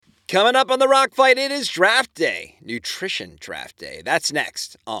Coming up on The Rock Fight, it is draft day. Nutrition draft day. That's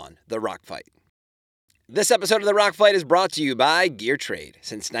next on The Rock Fight. This episode of The Rock Fight is brought to you by Gear Trade.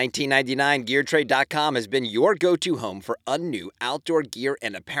 Since 1999, GearTrade.com has been your go-to home for unnew outdoor gear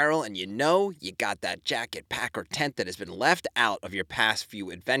and apparel, and you got that jacket, pack, or tent that has been left out of your past few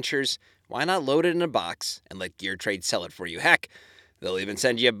adventures. Why not load it in a box and let Gear Trade sell it for you? Heck, they'll even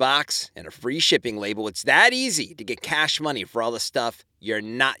send you a box and a free shipping label. It's that easy to get cash money for all the stuff you're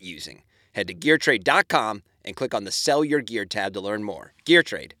not using. Head to GearTrade.com and click on the Sell Your Gear tab to learn more.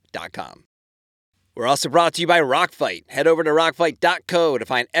 GearTrade.com. We're also brought to you by Rock Fight. Head over to rockfight.co to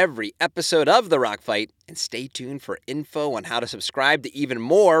find every episode of The Rock Fight and stay tuned for info on how to subscribe to even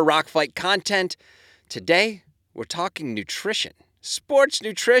more Rock Fight content. Today, we're talking nutrition, sports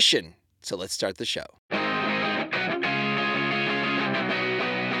nutrition. So let's start the show.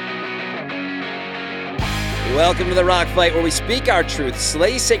 Welcome to The Rock Fight, where we speak our truth,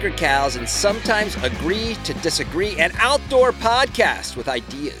 slay sacred cows, and sometimes agree to disagree. An outdoor podcast with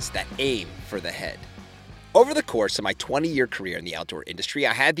ideas that aim for the head. Over the course of my 20-year career in the outdoor industry,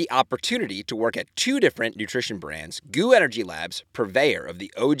 I had the opportunity to work at two different nutrition brands, GU Energy Labs, purveyor of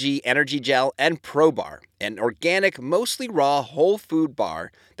the OG Energy Gel, and Pro Bar, an organic, mostly raw, whole food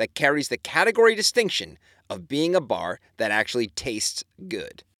bar that carries the category distinction of being a bar that actually tastes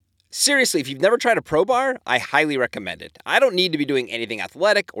good. Seriously, if you've never tried a Pro Bar, I highly recommend it. I don't need to be doing anything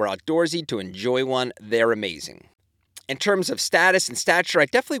athletic or outdoorsy to enjoy one. They're amazing. In terms of status and stature, I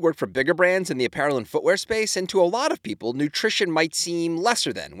definitely worked for bigger brands in the apparel and footwear space, and to a lot of people, nutrition might seem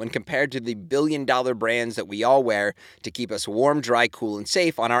lesser than when compared to the billion-dollar brands that we all wear to keep us warm, dry, cool, and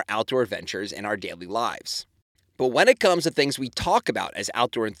safe on our outdoor adventures and our daily lives. But when it comes to things we talk about as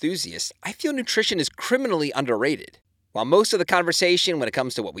outdoor enthusiasts, I feel nutrition is criminally underrated. While most of the conversation when it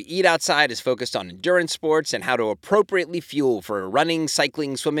comes to what we eat outside is focused on endurance sports and how to appropriately fuel for running,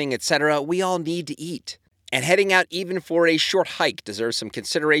 cycling, swimming, etc., we all need to eat. And heading out even for a short hike deserves some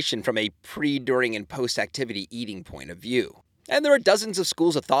consideration from a pre, during, and post-activity eating point of view. And there are dozens of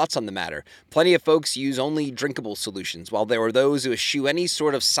schools of thoughts on the matter. Plenty of folks use only drinkable solutions, while there are those who eschew any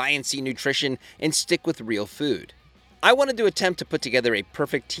sort of sciencey nutrition and stick with real food. I wanted to attempt to put together a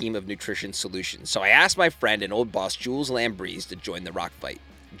perfect team of nutrition solutions, so I asked my friend and old boss Jules Lambries to join the Rock Fight.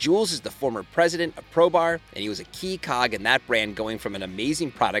 Jules is the former president of Pro Bar, and he was a key cog in that brand, going from an amazing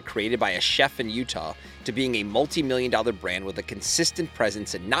product created by a chef in Utah to being a multi-million-dollar brand with a consistent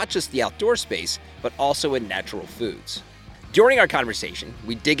presence in not just the outdoor space, but also in natural foods. During our conversation,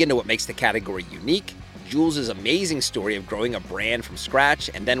 we dig into what makes the category unique, Jules' amazing story of growing a brand from scratch,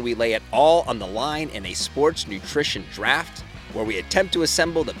 and then we lay it all on the line in a sports nutrition draft where we attempt to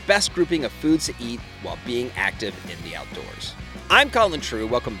assemble the best grouping of foods to eat while being active in the outdoors. I'm Colin True,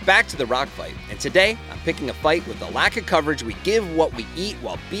 welcome back to The Rock Fight, and today I'm picking a fight with the lack of coverage we give what we eat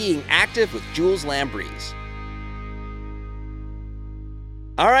while being active with Jules Lambries.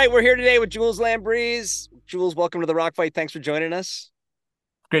 All right, we're here today with Jules Lambries. Jules, welcome to The Rock Fight. Thanks for joining us.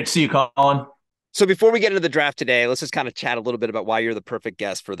 Great to see you, Colin. So before we get into the draft today, let's just kind of chat a little bit about why you're the perfect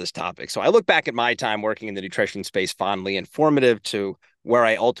guest for this topic. So I look back at my time working in the nutrition space fondly, informative to where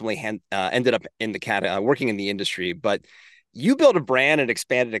I ultimately ended up in the working in the industry. But you built a brand and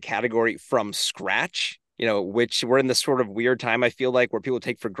expanded a category from scratch, which we're in this sort of weird time, I feel like, where people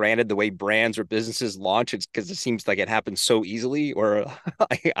take for granted the way brands or businesses launch. It's because it seems like it happens so easily or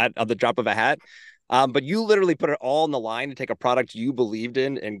on the drop of a hat. But you literally put it all on the line to take a product you believed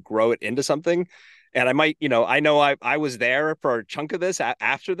in and grow it into something. And I know I was there for a chunk of this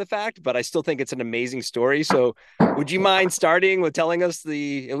after the fact, but I still think it's an amazing story. So would you mind starting with telling us at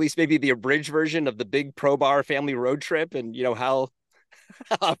least maybe the abridged version of the big Pro Bar family road trip and, how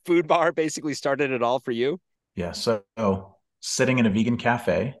a food bar basically started it all for you? Yeah. So sitting in a vegan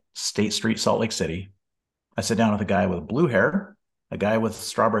cafe, State Street, Salt Lake City, I sit down with a guy with blue hair, a guy with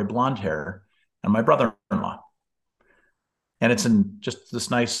strawberry blonde hair, and my brother-in-law. And it's in just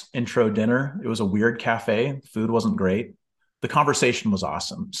this nice intro dinner. It was a weird cafe. Food wasn't great. The conversation was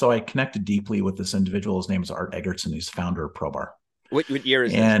awesome. So I connected deeply with this individual. His name is Art Egerton. He's founder of Pro Bar. What year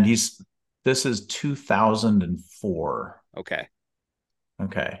is and this? And this is 2004.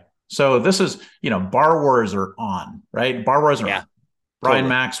 Okay. So this is, bar wars are on, right? Bar wars are on. Brian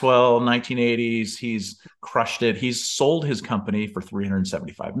Maxwell, 1980s, he's crushed it. He's sold his company for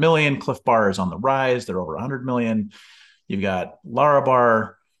 $375 million. Cliff Bar is on the rise. They're over $100 million. You've got Lara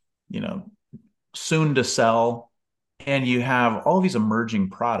Bar, soon to sell. And you have all these emerging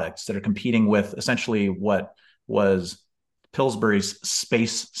products that are competing with essentially what was Pillsbury's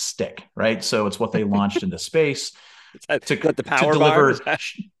space stick, right? So it's what they launched into space to the power bar.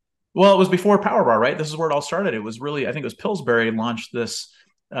 Well, it was before Power Bar, right? This is where it all started. It was really, I think it was Pillsbury launched this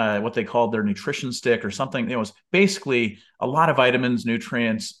what they called their nutrition stick or something. It was basically a lot of vitamins,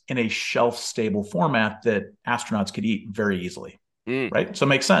 nutrients in a shelf stable format that astronauts could eat very easily. Right. So it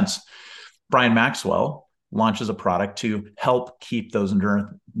makes sense. Brian Maxwell launches a product to help keep those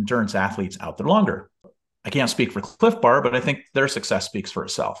endurance athletes out there longer. I can't speak for Cliff Bar, but I think their success speaks for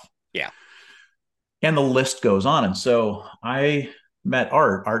itself. Yeah. And the list goes on. And so I met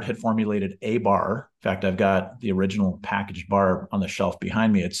Art. Art had formulated a bar. In fact, I've got the original packaged bar on the shelf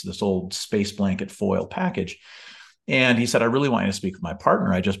behind me. It's this old space blanket foil package. And he said, I really want you to speak with my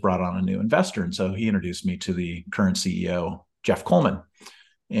partner. I just brought on a new investor. And so he introduced me to the current CEO, Jeff Coleman.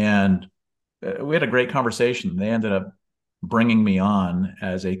 And we had a great conversation. They ended up bringing me on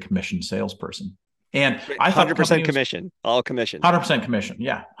as a commission salesperson. And I thought 100% commission, all commission. 100% commission.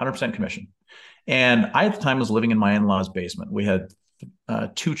 Yeah, 100% commission. And I, at the time, was living in my in-laws' basement. We had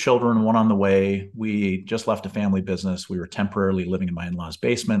 2 children, one on the way. We just left a family business. We were temporarily living in my in-laws'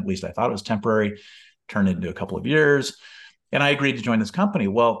 basement. At least I thought it was temporary. Turned into a couple of years. And I agreed to join this company.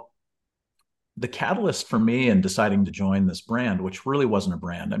 Well, the catalyst for me in deciding to join this brand, which really wasn't a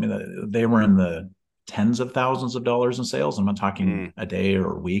brand. I mean, they were in the tens of thousands of dollars in sales. I'm not talking a day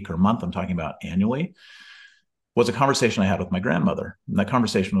or a week or a month. I'm talking about annually. Was a conversation I had with my grandmother. And that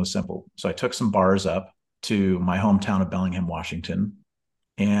conversation was simple. So I took some bars up to my hometown of Bellingham, Washington,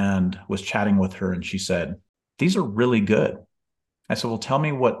 and was chatting with her. And she said, these are really good. I said, well, tell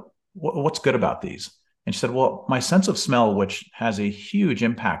me what's good about these. And she said, well, my sense of smell, which has a huge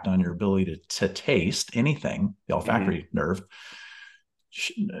impact on your ability to taste anything, the olfactory nerve,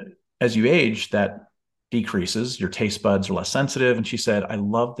 as you age, that decreases. Your taste buds are less sensitive. And she said, I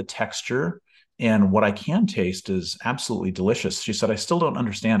love the texture. And what I can taste is absolutely delicious. She said, I still don't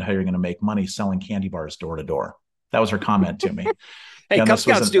understand how you're going to make money selling candy bars door to door. That was her comment to me. Hey, Cub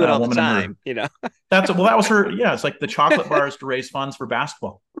Scouts do it all the time, that was her. Yeah, it's like the chocolate bars to raise funds for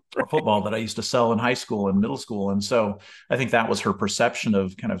basketball or football that I used to sell in high school and middle school. And so I think that was her perception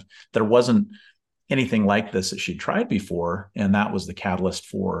of kind of, there wasn't anything like this that she'd tried before. And that was the catalyst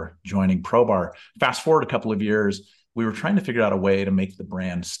for joining ProBar. Fast forward a couple of years, we were trying to figure out a way to make the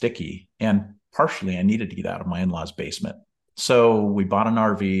brand sticky. And partially, I needed to get out of my in-laws' basement. So we bought an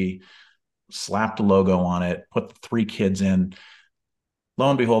RV, slapped a logo on it, put the 3 kids in. Lo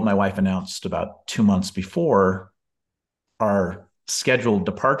and behold, my wife announced about 2 months before our scheduled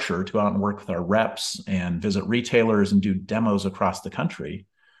departure to go out and work with our reps and visit retailers and do demos across the country.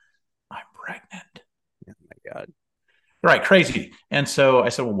 I'm pregnant. Oh my God. Right. Crazy. And so I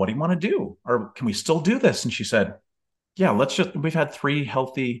said, well, what do you want to do? Or can we still do this? And she said, yeah, we've had 3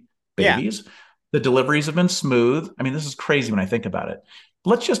 healthy babies. Yeah. The deliveries have been smooth. I mean, this is crazy when I think about it.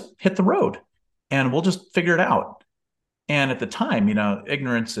 Let's just hit the road and we'll just figure it out. And at the time,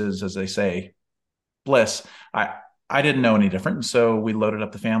 ignorance is, as they say, bliss. I didn't know any different. And so we loaded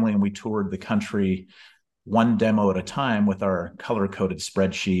up the family and we toured the country one demo at a time with our color-coded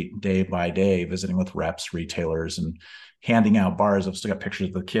spreadsheet day by day, visiting with reps, retailers, and handing out bars. I've still got pictures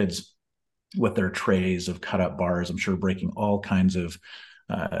of the kids with their trays of cut up bars. I'm sure breaking all kinds of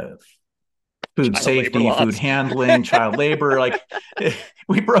food safety, food handling, child labor. Like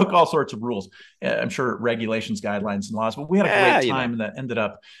we broke all sorts of rules. I'm sure regulations, guidelines, and laws, but we had a great time that ended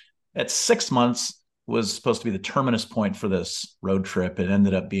up at 6 months was supposed to be the terminus point for this road trip. It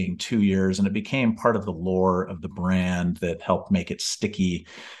ended up being 2 years, and it became part of the lore of the brand that helped make it sticky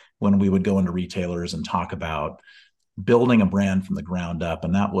when we would go into retailers and talk about building a brand from the ground up.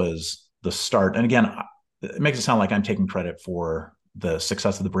 And that was the start. And again, it makes it sound like I'm taking credit for the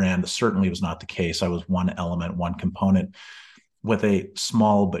success of the brand. That certainly was not the case. I was one element, one component with a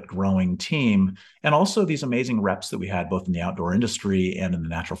small but growing team. And also these amazing reps that we had both in the outdoor industry and in the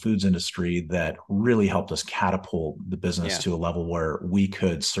natural foods industry that really helped us catapult the business to a level where we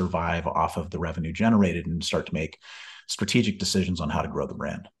could survive off of the revenue generated and start to make strategic decisions on how to grow the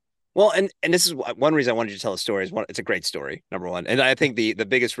brand. Well, and this is one reason I wanted you to tell a story. It's a great story, number one. And I think the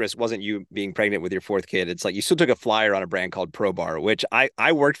biggest risk wasn't you being pregnant with your 4th kid. It's like you still took a flyer on a brand called ProBar, which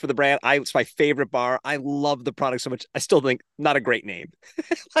I worked for the brand. It's my favorite bar. I love the product so much. I still think not a great name.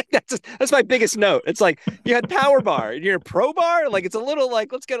 Like that's my biggest note. It's like you had Power Bar and you're ProBar. Like it's a little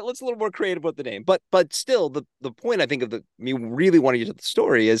like let's a little more creative with the name. But still, the point I think of me really wanting to tell the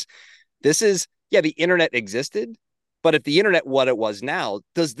story is this is the internet existed. But if the internet, what it was now,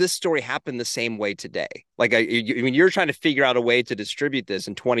 does this story happen the same way today? Like, I mean, you're trying to figure out a way to distribute this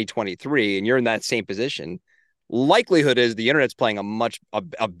in 2023 and you're in that same position. likelihood is the internet's playing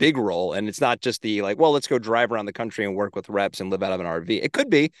a big role, and it's not just the like, well, let's go drive around the country and work with reps and live out of an RV. It could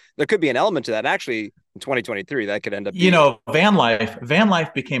be, there could be an element to that. Actually, in 2023, that could end up being. Van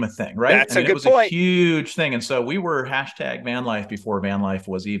life became a thing, right? That's I a mean, it good was a point. huge thing. And so we were hashtag van life before van life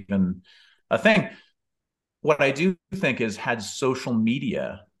was even a thing. What I do think is, had social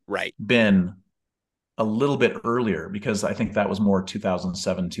media Right. been a little bit earlier, because I think that was more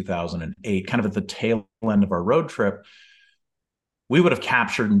 2007, 2008, kind of at the tail end of our road trip, we would have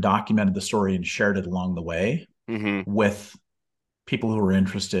captured and documented the story and shared it along the way with people who were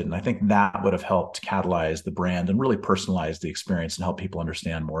interested. And I think that would have helped catalyze the brand and really personalize the experience and help people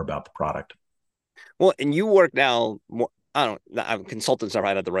understand more about the product. Well, and you work now more, I don't, consultants are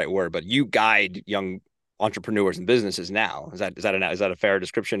not the right word, but you guide young entrepreneurs and businesses now. Is that a fair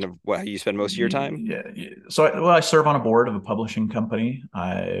description of what you spend most of your time? Yeah. So, I serve on a board of a publishing company.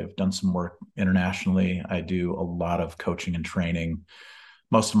 I've done some work internationally. I do a lot of coaching and training.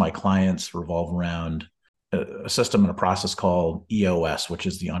 Most of my clients revolve around a system and a process called EOS, which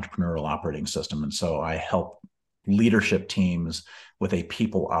is the Entrepreneurial Operating System. And so I help leadership teams with a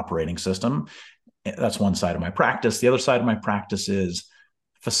people operating system. That's one side of my practice. The other side of my practice is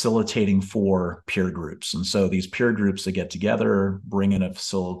facilitating for peer groups. And so these peer groups that get together, bring in a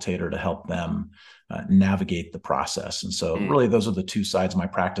facilitator to help them navigate the process. And so really those are the two sides of my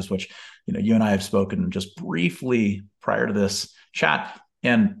practice, which, you and I have spoken just briefly prior to this chat.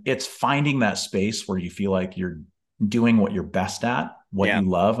 And it's finding that space where you feel like you're doing what you're best at, what you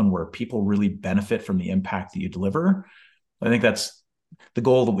love, and where people really benefit from the impact that you deliver. I think that's the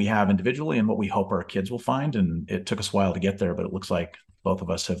goal that we have individually and what we hope our kids will find. And it took us a while to get there, but it looks like both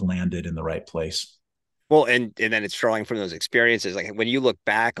of us have landed in the right place. Well, and then it's drawing from those experiences. Like when you look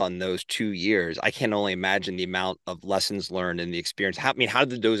back on those 2 years, I can only imagine the amount of lessons learned and the experience. How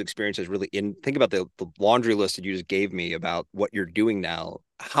did those experiences really think about the laundry list that you just gave me about what you're doing now?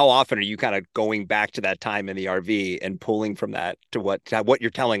 How often are you kind of going back to that time in the RV and pulling from that to what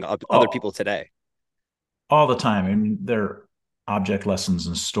you're telling other people today? All the time. I mean, they're object lessons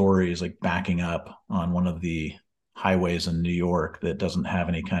and stories, like backing up on one of the highways in New York that doesn't have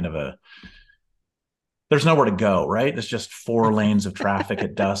any kind of there's nowhere to go, right? It's just 4 lanes of traffic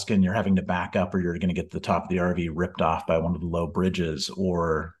at dusk, and you're having to back up, or you're going to get to the top of the RV ripped off by one of the low bridges,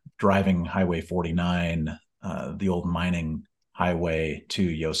 or driving Highway 49, the old mining highway to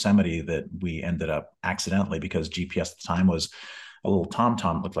Yosemite that we ended up accidentally, because GPS at the time was a little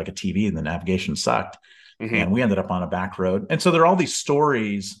TomTom, looked like a TV, and the navigation sucked. And we ended up on a back road. And so there are all these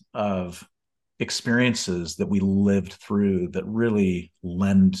stories of experiences that we lived through that really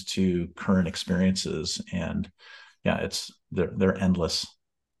lend to current experiences. And they're endless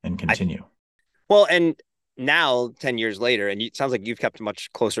and continue. Well, and now 10 years later, and it sounds like you've kept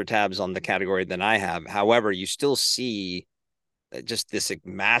much closer tabs on the category than I have. However, you still see just this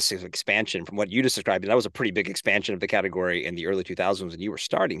massive expansion from what you just described. And that was a pretty big expansion of the category in the early 2000s when you were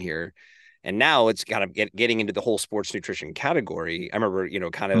starting here. And now it's kind of getting into the whole sports nutrition category. I remember,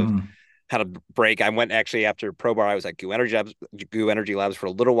 kind of had a break. I went actually after Pro Bar. I was at Goo Energy Labs for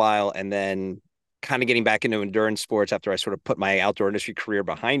a little while, and then kind of getting back into endurance sports after I sort of put my outdoor industry career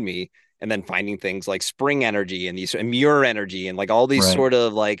behind me, and then finding things like Spring Energy and these Muir Energy and like all these sort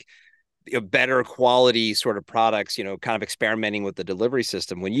of like better quality sort of products, kind of experimenting with the delivery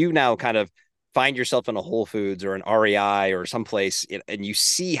system. When you now kind of find yourself in a Whole Foods or an REI or someplace, and you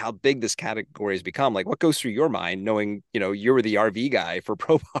see how big this category has become, like what goes through your mind knowing, you were the RV guy for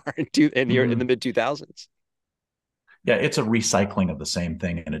Pro Bar in the mid 2000s? Yeah, it's a recycling of the same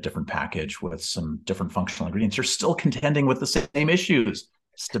thing in a different package with some different functional ingredients. You're still contending with the same issues: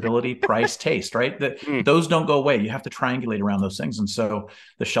 stability, price, taste, right? Those don't go away. You have to triangulate around those things. And so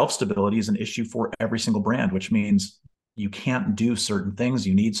the shelf stability is an issue for every single brand, which means you can't do certain things.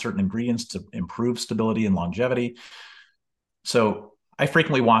 You need certain ingredients to improve stability and longevity. So I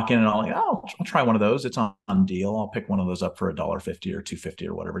frequently walk in and I'll try one of those. It's on deal. I'll pick one of those up for $1.50 or $2.50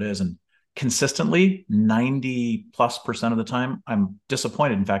 or whatever it is. And consistently 90+% of the time, I'm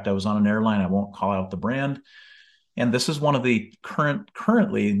disappointed. In fact, I was on an airline. I won't call out the brand. And this is one of the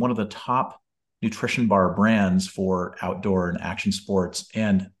currently one of the top nutrition bar brands for outdoor and action sports.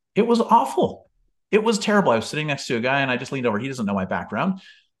 And it was awful. It was terrible. I was sitting next to a guy and I just leaned over. He doesn't know my background.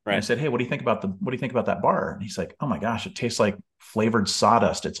 Right. And I said, "Hey, what do you think about that bar?" And he's like, "Oh my gosh, it tastes like flavored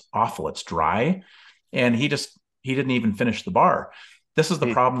sawdust. It's awful. It's dry." And he didn't even finish the bar. This is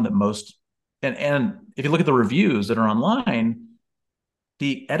the problem that most, and if you look at the reviews that are online,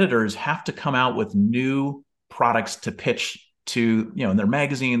 the editors have to come out with new products to pitch to, in their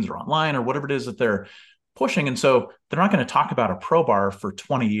magazines or online or whatever it is that they're pushing. And so they're not going to talk about a pro bar for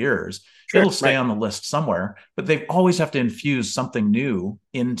 20 years. Sure. It'll stay Right. on the list somewhere, but they always have to infuse something new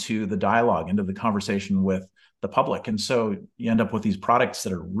into the dialogue, into the conversation with the public. And so you end up with these products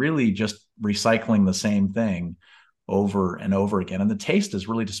that are really just recycling the same thing over and over again. And the taste is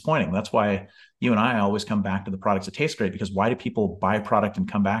really disappointing. That's why you and I always come back to the products that taste great, because why do people buy a product and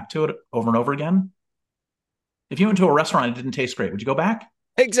come back to it over and over again? If you went to a restaurant and it didn't taste great, would you go back?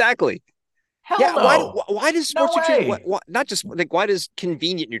 Exactly. Hell Yeah, no. why does No sports nutrition way. not just like why does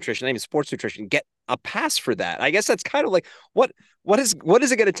convenient nutrition, I mean sports nutrition, get a pass for that? I guess that's kind of like what is it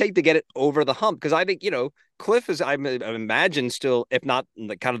going to take to get it over the hump? Because I think Cliff is I imagine still, if not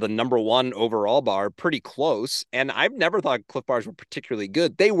the kind of the number one overall bar, pretty close. And I've never thought Cliff bars were particularly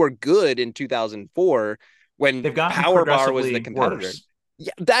good. They were good in 2004 when They've gotten Power Bar was the progressively competitor. worse.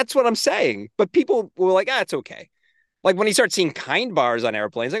 Yeah, that's what I'm saying. But people were like, it's okay. Like when you start seeing kind bars on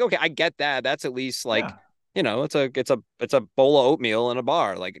airplanes, like, okay, I get that. That's at least like, Yeah. it's a bowl of oatmeal in a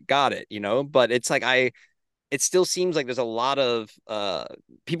bar. Like, got it. But it's like it still seems like there's a lot of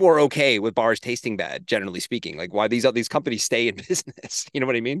people are okay with bars tasting bad, generally speaking. Like why these companies stay in business. You know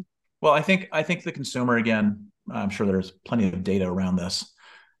what I mean? Well, I think the consumer, again, I'm sure there's plenty of data around this.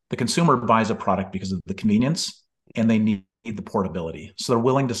 The consumer buys a product because of the convenience, and they need the portability. So they're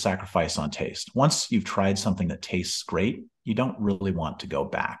willing to sacrifice on taste. Once you've tried something that tastes great, you don't really want to go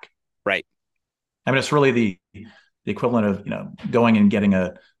back. Right. I mean, it's really the equivalent of going and getting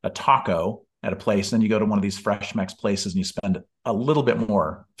a taco at a place, and then you go to one of these fresh mex places and you spend a little bit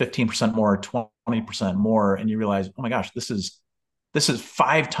more, 15% more, 20% more, and you realize, oh my gosh, this is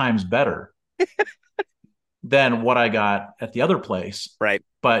 5 times better than what I got at the other place. Right.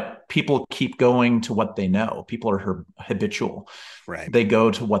 But people keep going to what they know. People are habitual. Right. They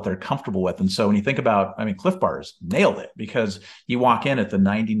go to what they're comfortable with. And so when you think about, I mean, Cliff Bars nailed it, because you walk in at the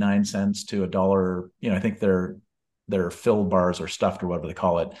 99 cents to a dollar, I think they're filled bars or stuffed or whatever they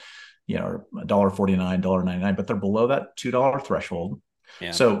call it, $1.49, $1.99, but they're below that $2 threshold.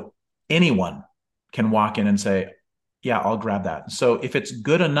 Yeah. So anyone can walk in and say, yeah, I'll grab that. So if it's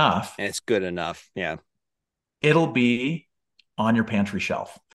good enough, And it's good enough. Yeah. it'll be on your pantry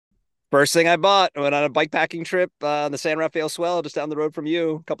shelf. First thing I bought, I went on a bike packing trip on the San Rafael Swell just down the road from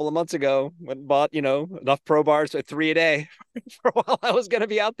you a couple of months ago. Went and bought, enough pro bars for 3 a day for a while I was going to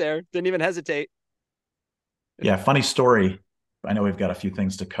be out there. Didn't even hesitate. Yeah, funny story. I know we've got a few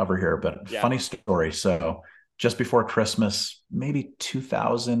things to cover here, but Yeah. funny story. So just before Christmas, maybe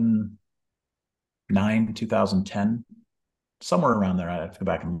 2009, 2010, somewhere around there, I have to go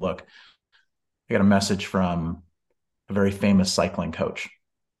back and look. I got a message from a very famous cycling coach.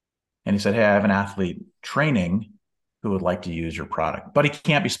 And he said, hey, I have an athlete training who would like to use your product, but he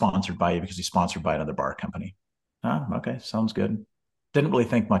can't be sponsored by you because he's sponsored by another bar company. Oh, okay. Sounds good. Didn't really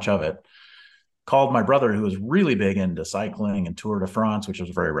think much of it. Called my brother, who was really big into cycling and Tour de France, which is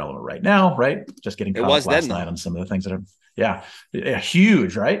very relevant right now, right? Just getting It caught was up then last though. night on some of the things that are, yeah,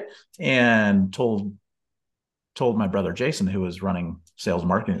 huge, right? And told my brother Jason, who was running sales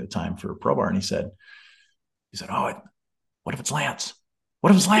marketing at the time for Pro Bar, and he said, oh, what if it's Lance? What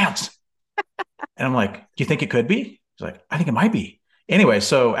if it's Lance? And I'm like, do you think it could be? He's like, I think it might be. Anyway,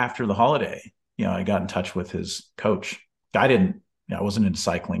 so after the holiday, I got in touch with his coach. I wasn't into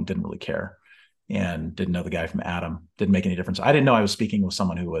cycling, didn't really care, and didn't know the guy from Adam. Didn't make any difference. I didn't know I was speaking with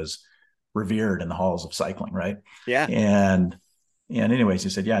someone who was revered in the halls of cycling, right? Yeah. And anyways, he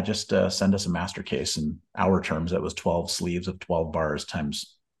said, yeah, just send us a master case. In our terms, that was 12 sleeves of 12 bars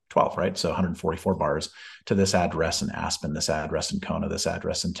times 12, right? So 144 bars to this address in Aspen, this address in Kona, this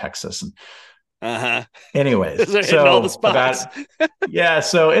address in Texas. And Uh-huh. anyways, They're hitting all the so spots.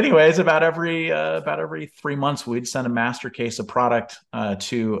 about every 3 months, we'd send a master case of product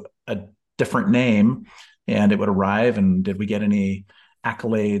to a different name, and it would arrive. And did we get any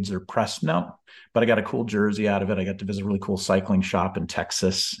accolades or press? No, but I got a cool jersey out of it. I got to visit a really cool cycling shop in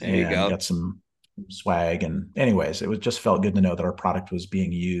Texas There you and go. got some swag. And anyways, it was just felt good to know that our product was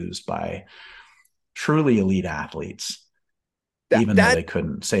being used by truly elite athletes, That even though that they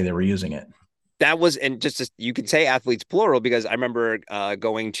couldn't say they were using it. that was, and you can say athletes plural, because I remember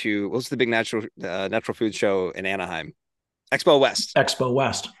going to what's the big natural food show in Anaheim, Expo West. Expo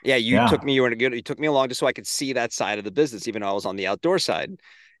West. Yeah, you took Yeah. me. You took me along just so I could see that side of the business, even though I was on the outdoor side.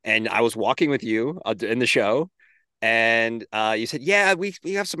 And I was walking with you in the show, and you said, "Yeah, we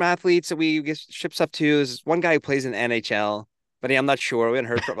have some athletes that we ship stuff to. There's one guy who plays in the NHL. but I'm not sure. We hadn't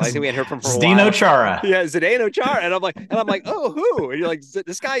heard from. I think we hadn't heard from for a Zdeno while. Chara. Yeah, Zdeno Chara, and I'm like, oh, who? And you're like,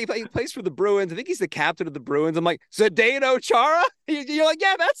 this guy he plays for the Bruins. I think he's the captain of the Bruins. I'm like, Zdeno Chara. You're like,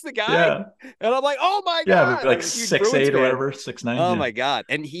 yeah, that's the guy. Yeah. And I'm like, oh my Yeah, god, like I'm a huge 6'8" Bruins or fan. whatever, 6'9". Oh Yeah. my god,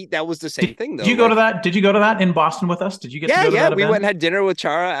 and that was the same thing though. Did you go to that? Did you go to that in Boston with us? Did you get to go to that We event? went and had dinner with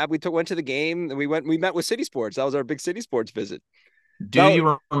Chara. Went to the game, and we met with City Sports. That was our big City Sports visit. Do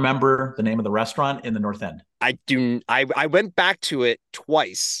you remember the name of the restaurant in the North End? I do. I went back to it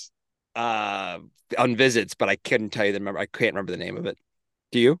twice on visits, but I couldn't tell you the number. I can't remember the name of it.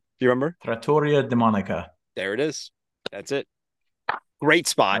 Do you? Do you remember? Trattoria di Monica. There it is. That's it. Great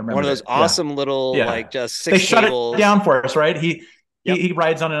spot. One of those that. awesome little like just six. They shut tables. it down for us, right? He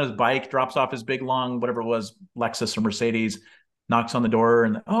rides on his bike, drops off his big long whatever it was, Lexus or Mercedes, knocks on the door,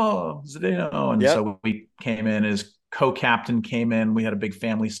 and Zdeno. And so we came in. His co-captain came in. We had a big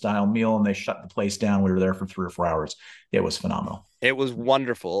family style meal, and they shut the place down. We were there for 3 or 4 hours. It was phenomenal. It was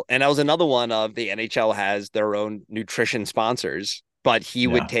wonderful. And that was another one of the NHL has their own nutrition sponsors, but he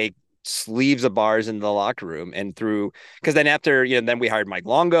would take sleeves of bars in the locker room and because then after, then we hired Mike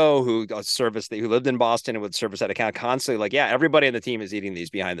Longo, who lived in Boston and would service that account constantly. Like, yeah, everybody on the team is eating these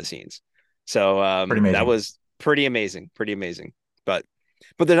behind the scenes. So that was pretty amazing.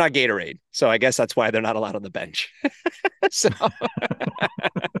 But they're not Gatorade. So I guess that's why they're not allowed on the bench. So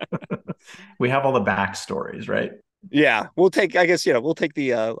we have all the backstories, right? Yeah, we'll take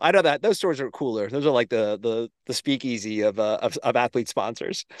the I know that those stores are cooler. Those are like the speakeasy of athlete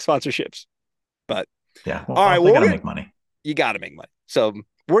sponsorships. But yeah, all right, we gotta make money. You gotta make money. So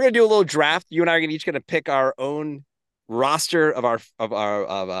we're gonna do a little draft. You and I are each gonna pick our own roster of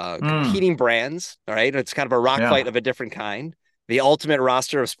our competing brands. All right. It's kind of a rock fight of a different kind. The ultimate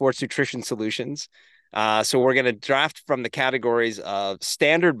roster of sports nutrition solutions. So we're gonna draft from the categories of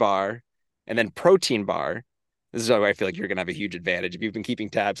standard bar and then protein bar. This is why I feel like you're going to have a huge advantage. If you've been keeping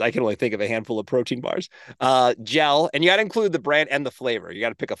tabs, I can only think of a handful of protein bars. Gel, and you got to include the brand and the flavor. You got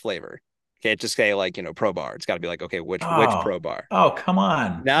to pick a flavor. Can't just say like, Pro Bar. It's got to be like, okay, which Pro Bar? Oh, come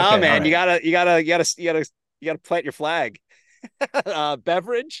on. No, okay, man, right. you gotta plant your flag.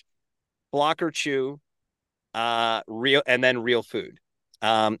 Beverage, block or chew, real, and then real food.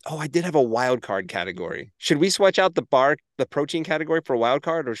 I did have a wild card category. Should we switch out the protein category for a wild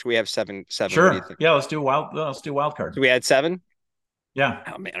card, or should we have seven? Sure. Yeah, let's do wild card. So we had 7. Yeah.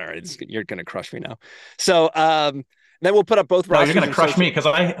 Oh man, all right. You're gonna crush me now. So then we'll put up both. No, you're gonna crush me because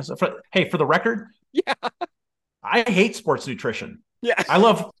for the record, I hate sports nutrition. Yeah, I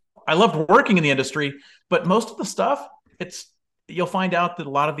loved working in the industry, but most of the stuff, you'll find out that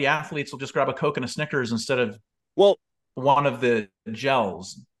a lot of the athletes will just grab a Coke and a Snickers instead of one of the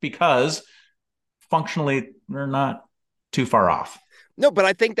gels because functionally they're not too far off. No, but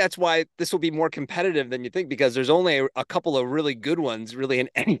I think that's why this will be more competitive than you think, because there's only a couple of really good ones really in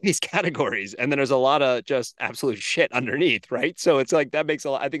any of these categories. And then there's a lot of just absolute shit underneath. Right. So it's like, that makes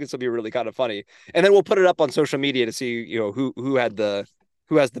I think this will be really kind of funny. And then we'll put it up on social media to see, who has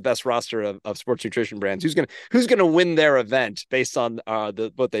the best roster of sports nutrition brands, who's going to win their event based on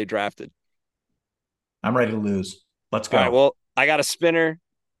what they drafted. I'm ready to lose. Let's go. All right, well, I got a spinner.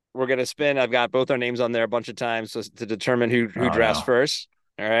 We're going to spin. I've got both our names on there a bunch of times to determine who drafts first.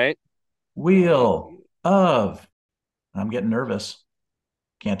 All right. Wheel of. I'm getting nervous.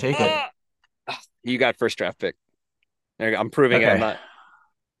 Can't take it. You got first draft pick. There you go. I'm proving it. I'm not.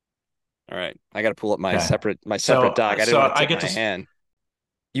 All right. I got to pull up my separate doc. I didn't want to take my hand.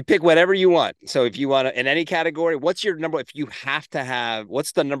 You pick whatever you want. So if you want to, in any category, what's your number? If you have to have,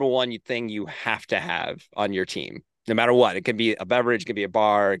 what's the number one thing you have to have on your team? No matter what, it can be a beverage, it can be a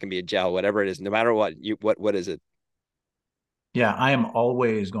bar, it can be a gel, whatever it is. No matter what, what is it? Yeah, I am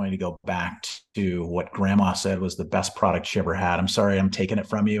always going to go back to what Grandma said was the best product she ever had. I'm sorry, I'm taking it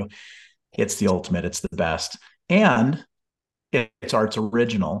from you. It's the ultimate. It's the best, and it's Art's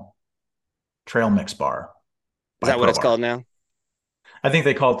original Trail Mix bar. Is that what it's called now? I think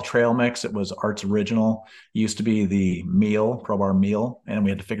they call it the Trail Mix. It was Art's original. It used to be the meal, Pro Bar meal, and we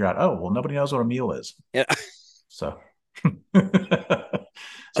had to figure out, nobody knows what a meal is. Yeah. So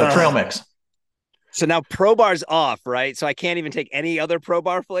Trail Mix. So now Pro Bar's off, right? So I can't even take any other Pro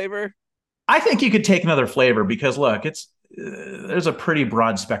Bar flavor? I think you could take another flavor because, look, there's a pretty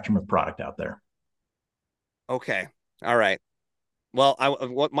broad spectrum of product out there. Okay. All right.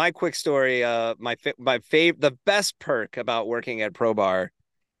 Well, my quick story, the best perk about working at Pro Bar,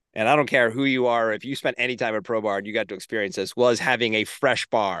 and I don't care who you are, if you spent any time at Pro Bar and you got to experience this, was having a fresh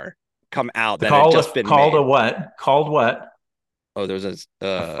bar come out that had just been called made. A what? Called what? Oh, there's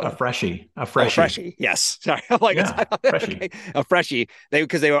a freshie. A freshie. Yes. Sorry. I'm like, freshie. Okay. A freshie.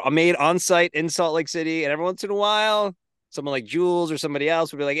 Because they were made on site in Salt Lake City, and every once in a while someone like Jules or somebody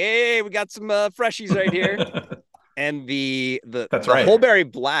else would be like, "Hey, we got some freshies right here." And That's the right. whole berry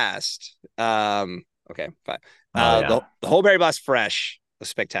blast. Okay, fine. Oh yeah, The whole berry blast fresh was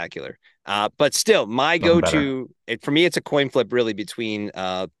spectacular. But still, my nothing better. go-to for me, it's a coin flip really between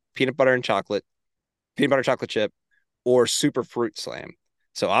peanut butter and chocolate, peanut butter chocolate chip, or super fruit slam.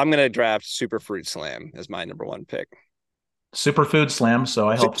 So I'm gonna draft super fruit slam as my number one pick. Superfood Slam. So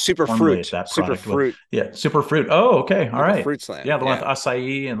I helped formulate that Super product with, fruit, yeah, Superfruit. Oh, okay. All super right. fruit slam. Yeah, the one with Yeah.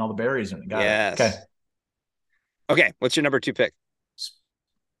 acai and all the berries in it. Got it. Okay. Yes. Okay. What's your number two pick?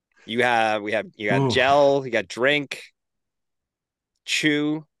 You got Ooh. gel, you got drink,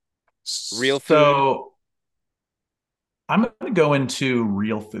 chew, real food. So I'm going to go into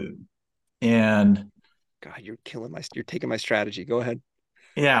real food. And God, you're taking my strategy. Go ahead.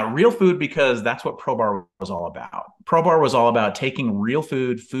 yeah, real food because that's what Pro Bar was all about. Pro Bar was all about taking real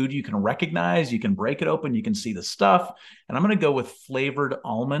food, food you can recognize, you can break it open, you can see the stuff. And I'm going to go with flavored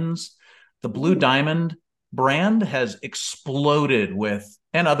almonds. The Blue Ooh. Diamond brand has exploded with,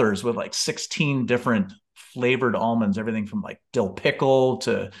 and others with like 16 different flavored almonds, everything from like dill pickle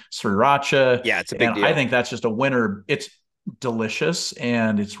to sriracha. Yeah, it's a big And I deal. think that's just a winner. It's delicious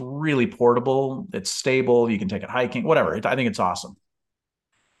and it's really portable. It's stable. You can take it hiking, whatever. I think it's awesome.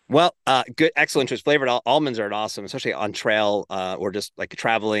 Well, good, excellent choice. Flavored almonds are an awesome, especially on trail or just like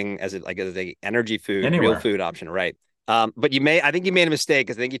traveling as a energy food, real Anywhere. food option, right? But I think you made a mistake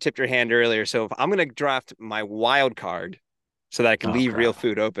because I think you tipped your hand earlier. So if I'm going to draft my wild card so that I can Oh leave real crap.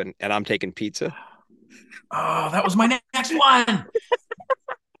 food open, and I'm taking pizza. Oh, that was my next one.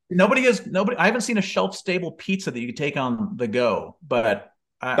 Nobody. I haven't seen a shelf stable pizza that you could take on the go, but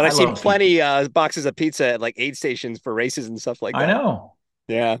But I I've seen love pizza. plenty boxes of pizza at like aid stations for races and stuff like I that. know.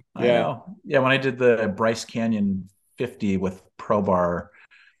 Yeah, I yeah. know. Yeah, when I did the Bryce Canyon 50 with Pro Bar,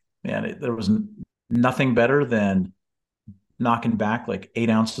 man, there was nothing better than knocking back like 8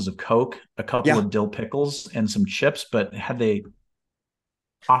 ounces of Coke, a couple Yeah. of dill pickles, and some chips. But had they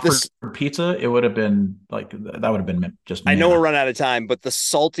offered This pizza, it would have been like that would have been just I know we're manna. running out of time, but the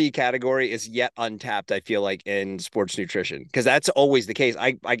salty category is yet untapped, I feel like, in sports nutrition. Because that's always the case.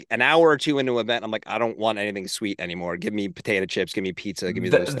 I an hour or two into an event, I'm like, I don't want anything sweet anymore. Give me potato chips, give me pizza, give me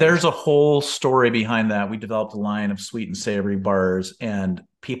those There's things. a whole story behind that. We developed a line of sweet and savory bars, and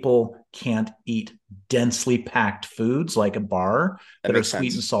people can't eat densely packed foods like a bar That that are makes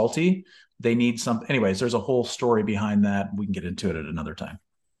sweet and sense. salty. They need some. Anyways, there's a whole story behind that. We can get into it at another time.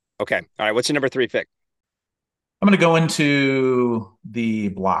 Okay. All right. What's your number three pick? I'm going to go into the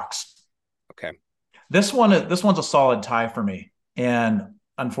blocks. Okay. This one's a solid tie for me, and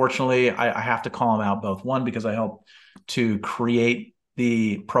unfortunately, I have to call them out both. One because I helped to create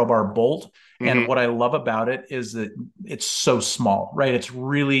the Pro Bar Bolt, and Mm-hmm. what I love about it is that it's so small, right? It's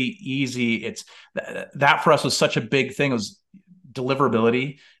really easy. It's that for us was such a big thing. It was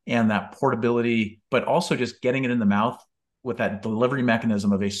deliverability and that portability, but also just getting it in the mouth with that delivery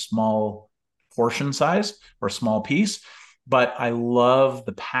mechanism of a small portion size or a small piece. But I love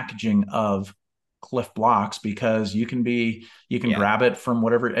the packaging of Cliff Blocks because you can Yeah. grab it from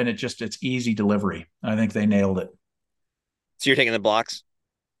whatever, and it's easy delivery. I think they nailed it. So you're taking the blocks.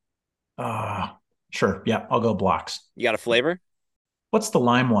 Sure, yeah, I'll go blocks. You got a flavor? What's the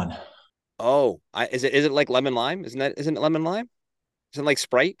lime one? Oh, is it like lemon lime? Isn't it lemon lime? Isn't it like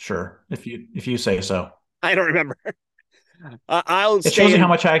Sprite? Sure, if you say so. I don't remember. I'll It stay shows you how in.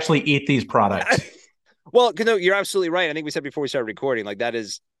 much I actually eat these Yeah. products. Well, no, you're absolutely right. I think we said before we started recording, like that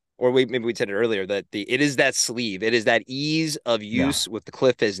is, or maybe we said it earlier that it is that sleeve, it is that ease of Yeah, use with the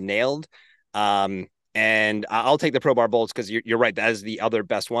Cliff is nailed. And I'll take the Pro Bar bolts because you're right. That is the other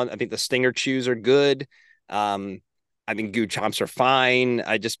best one. I think the Stinger chews are good. Um, I think Goo Chomps are fine.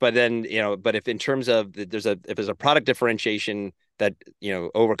 But then but if in terms of if there's a product differentiation that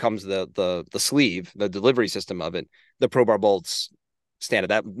overcomes the sleeve, the delivery system of it, the Pro Bar bolts stand at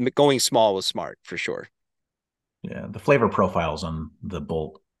that. Going small was smart for sure. yeah. The flavor profiles on the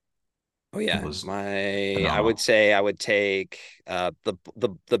Bolt Oh yeah, was I would phenomenal. say I would take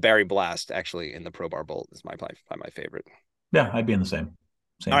the Berry Blast actually in the Pro Bar Bolt is my favorite. Yeah, I'd be in the All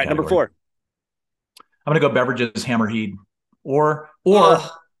same right, number category. four. I'm gonna go beverages, Hammer Heat, or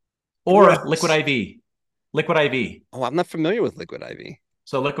Oh, Liquid gross. IV. Liquid IV. Oh, I'm not familiar with Liquid IV.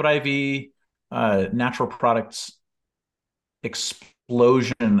 So Liquid IV, natural products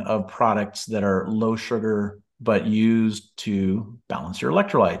explosion of products that are low sugar but used to balance your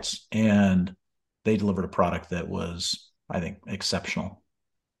electrolytes, and they delivered a product that was, I think, exceptional.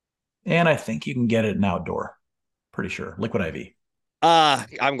 And I think you can get it in outdoor. Pretty sure. Liquid IV.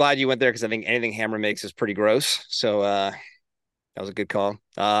 I'm glad you went there because I think anything Hammer makes is pretty gross. So That was a good call.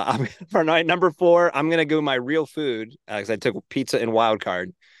 For night number 4, I'm gonna go my real food because I took pizza in wild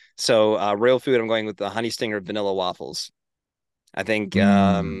card. So real food, I'm going with the honey stinger vanilla waffles. I think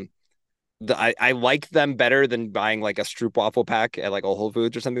Mm, I like them better than buying like a Stroop waffle pack at like a Whole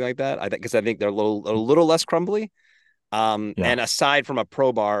Foods or something like that. I think because I think they're a little less crumbly. yeah. And aside from a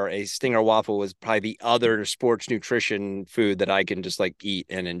Pro Bar, a Stinger waffle was probably the other sports nutrition food that I can just like eat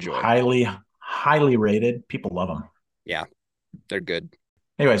and enjoy. Highly, highly rated. People love them. Yeah, they're good.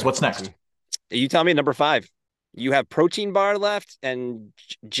 Anyways, what's next? Awesome. You tell me number 5. You have protein bar left and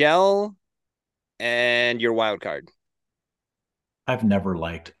gel and your wild card. I've never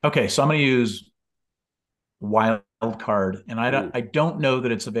liked. Okay, so I'm going to use wild card, and Ooh, I don't know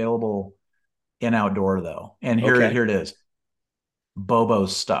that it's available in outdoor though. And okay. here it is.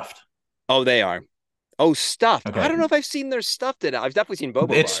 Bobo's stuffed. Oh, they are. Oh, stuffed. I Okay. don't know if I've seen their stuffed in it. I've definitely seen Bobo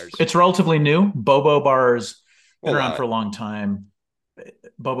bars. It's relatively new. Bobo bars been We'll around allow for it. a long time.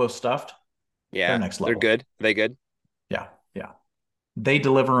 Bobo stuffed, they're Yeah, next they're level. good. Are they good? Yeah, yeah. They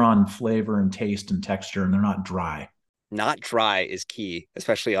deliver on flavor and taste and texture, and they're not dry. Not dry is key,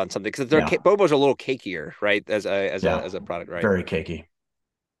 especially on something because Yeah, Bobo's are a little cakier, right? yeah. As a product, right? Very cakey.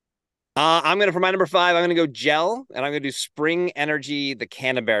 I'm gonna for my number 5. I'm gonna go gel, and I'm gonna do Spring Energy, the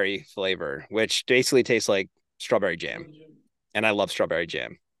Canterbury flavor, which basically tastes like strawberry jam, and I love strawberry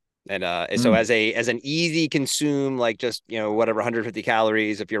jam. And so Mm, as an easy consume, like just whatever 150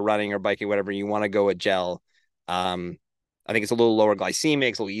 calories if you're running or biking, whatever you want to go with gel. Um, I think it's a little lower glycemic,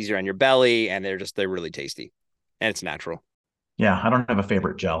 it's a little easier on your belly, and they're really tasty, and it's natural. yeah, I don't have a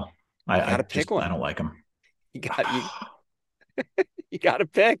favorite gel. You got to pick I one. don't like them. You got you you got to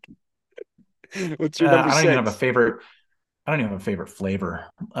pick. What's your number I don't even have a 6? favorite. I don't even have a favorite flavor.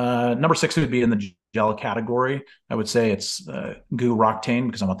 Number 6 would be in the gel category. I would say it's Goo Roctane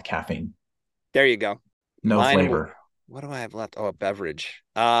because I want the caffeine. There you go. No Mine will. flavor. What do I have left? Oh, a beverage.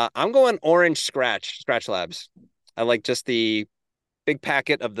 I'm going orange Scratch Labs. I like just the big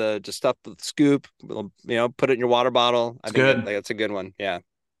packet of the just stuff, the scoop. Put it in your water bottle. I It's think good. that's a good one. Yeah,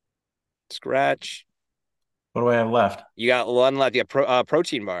 Scratch. What do I have left? You got one left. You got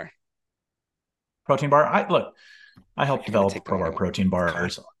protein bar. Protein bar. I look. I Oh, helped you're gonna develop take the one Probar I want. protein God,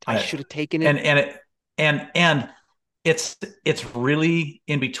 bars. I should have taken it. And and it's really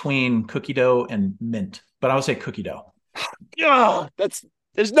in between cookie dough and mint, but I would say cookie dough. Yeah,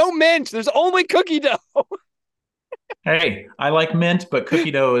 there's no mint. There's only cookie dough. Hey, I like mint, but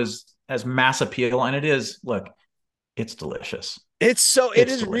cookie dough is has mass appeal, and it is. Look, it's delicious. It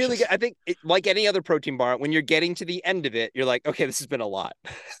It's is really good. delicious. I think like any other protein bar, when you're getting to the end of it, you're like, okay, this has been a lot.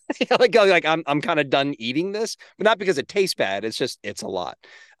 like I'm kind of done eating this, but not because it tastes bad. It's just it's a lot.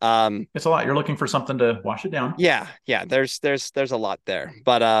 Um, It's a lot. You're looking for something to wash it down. yeah. There's a lot there,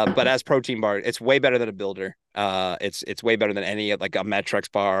 but as protein bar, it's way better than a builder. It's way better than any like a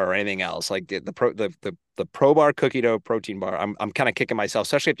Metrex bar or anything else. Like the Pro Bar cookie dough protein bar. I'm kind of kicking myself,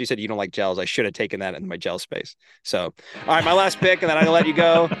 especially if you said you don't like gels. I should have taken that in my gel space. So, all right, my last pick, and then I'm gonna let you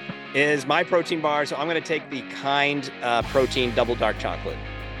go. Is my protein bar. So I'm gonna take the Kind protein double dark chocolate.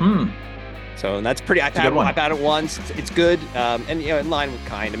 Hmm. So and that's pretty. It's a good one. I've had it once. It's good. And in line with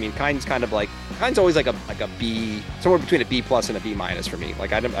Kind. I mean, Kind's kind of like Kind's always like a B, somewhere between a B plus and a B minus for me.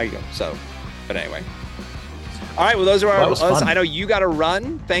 Like I don't. So, but anyway. All right. Well, those are Well, our. that was Us. I fun. know you got to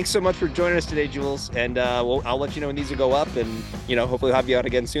run. Thanks so much for joining us today, Jules. And I'll let you know when these will go up, and hopefully we'll have you out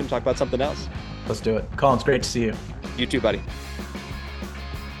again soon to talk about something else. Let's do it. Colin, it's great to see you. You too, buddy.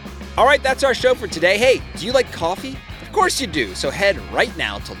 All right, that's our show for today. Hey, do you like coffee? Of course you do. So head right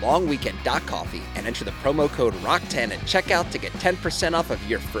now to longweekend.coffee and enter the promo code ROCK10 at checkout to get 10% off of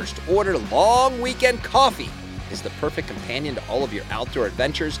your first order. Long Weekend Coffee is the perfect companion to all of your outdoor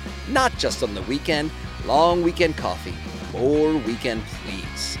adventures, not just on the weekend. Long Weekend Coffee. More weekend,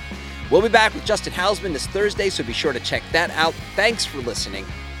 please. We'll be back with Justin Hausman this Thursday, so be sure to check that out. Thanks for listening.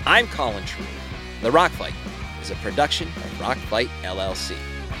 I'm Colin Tree. The Rock Fight is a production of Rock Fight LLC.